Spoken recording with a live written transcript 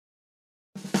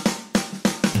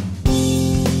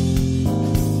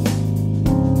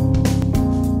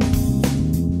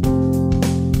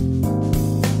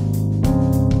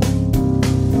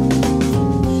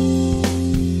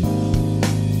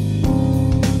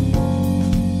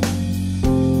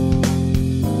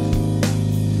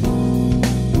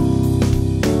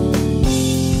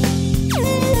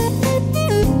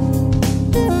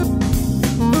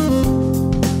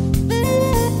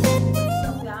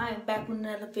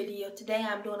video. Today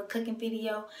I'm doing a cooking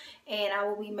video and I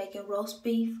will be making roast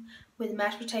beef with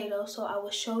mashed potatoes. So I will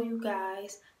show you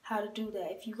guys how to do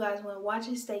that. If you guys want to watch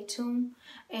it, stay tuned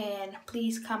and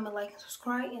please comment, like, and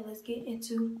subscribe, and let's get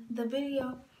into the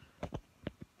video.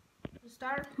 To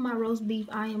start my roast beef,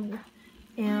 I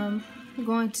am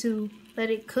going to let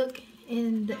it cook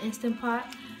in the Instant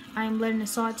Pot. I am letting it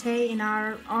saute, and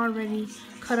I already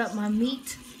cut up my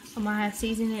meat. I have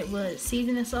seasoned it with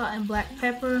seasoning salt and black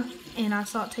pepper, and I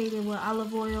sauteed it with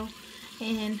olive oil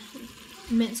and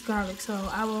minced garlic. So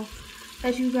I will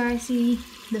let you guys see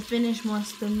the finish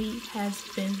once the meat has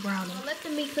been browning. I'll let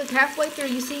the meat cook halfway through.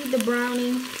 You see the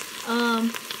browning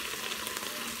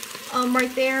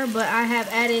right there, but I have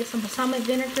added some balsamic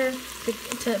vinegar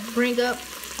to bring up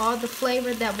all the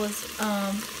flavor that was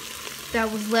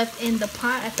left in the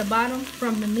pot at the bottom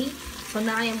from the meat. So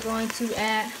now I am going to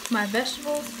add my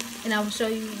vegetables, and I will show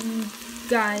you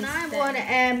guys. Now I'm going to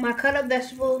add my cut up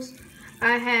vegetables.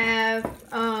 I have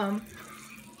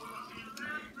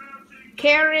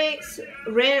carrots,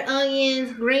 red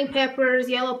onions, green peppers,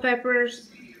 yellow peppers,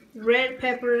 red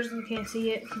peppers. You can't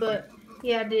see it, but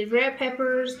yeah, I did red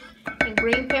peppers and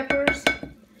green peppers.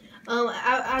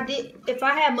 I did, if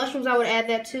I had mushrooms, I would add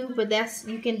that too, but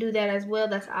you can do that as well.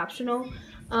 That's optional.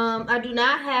 I do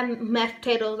not have mashed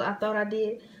potatoes. I thought I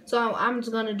did, so I'm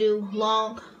just gonna do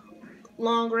long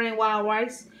grain wild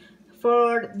rice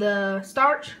for the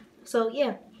starch. So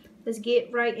yeah, let's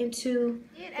get right into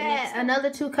it. Add another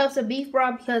 2 cups of beef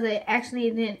broth because it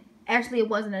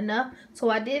wasn't enough. So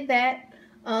I did that.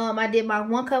 I did my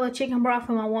 1 cup of chicken broth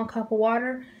and my 1 cup of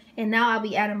water, and now I'll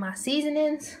be adding my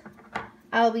seasonings.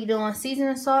 I'll be doing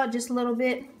seasoning salt just a little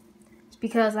bit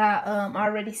because I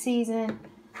already seasoned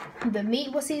the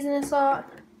meat with seasoning salt,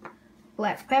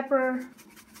 black pepper,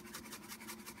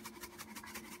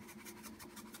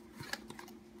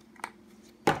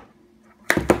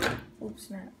 oops,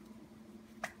 snap,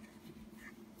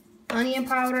 onion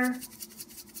powder.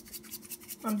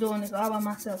 I'm doing this all by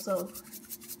myself, so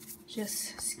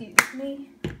just excuse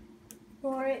me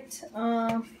for it.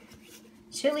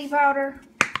 Chili powder,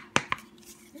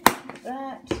 like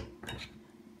that.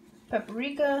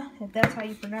 Paprika, if that's how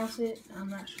you pronounce it, I'm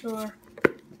not sure.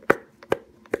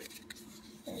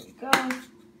 There you go.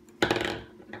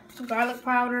 Garlic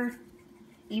powder,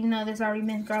 even though there's already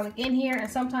minced garlic in here, and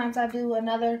sometimes I do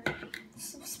another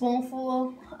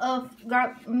spoonful of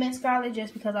minced garlic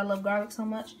just because I love garlic so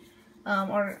much.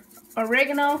 Or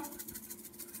oregano.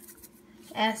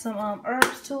 Add some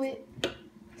herbs to it.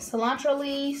 Cilantro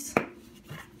leaves.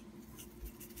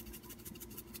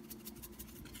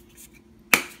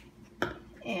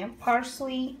 And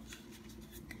parsley.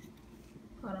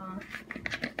 Hold on.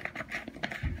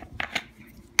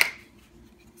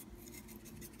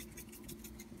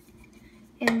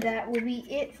 And that will be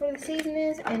it for the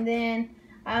seasonings. And then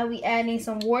I'll be adding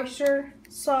some Worcester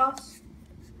sauce.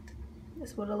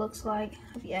 That's what it looks like.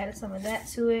 I'll be adding some of that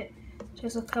to it.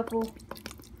 Just a couple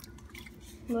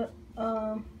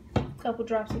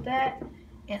drops of that.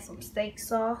 And some steak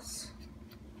sauce.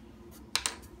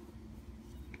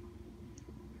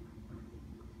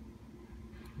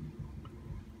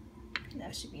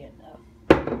 That should be enough.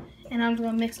 And I'm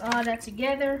going to mix all that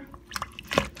together.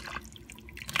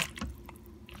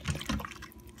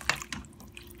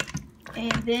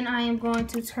 And then I am going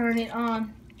to turn it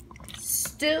on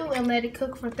stew and let it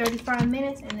cook for 35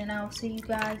 minutes. And then I'll see you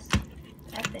guys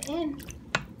at the end.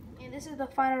 And this is the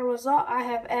final result. I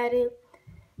have added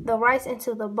the rice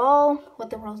into the bowl with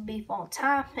the roast beef on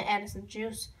top and added some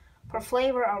juice for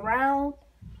flavor around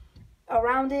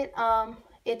it.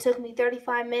 It took me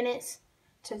 35 minutes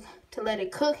to let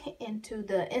it cook into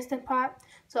the Instant Pot.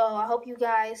 So I hope you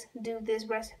guys do this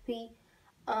recipe.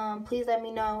 Please let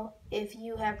me know if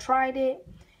you have tried it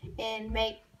and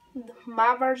make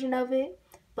my version of it.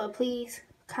 But please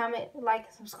comment, like,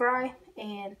 and subscribe,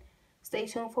 and stay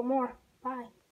tuned for more. Bye.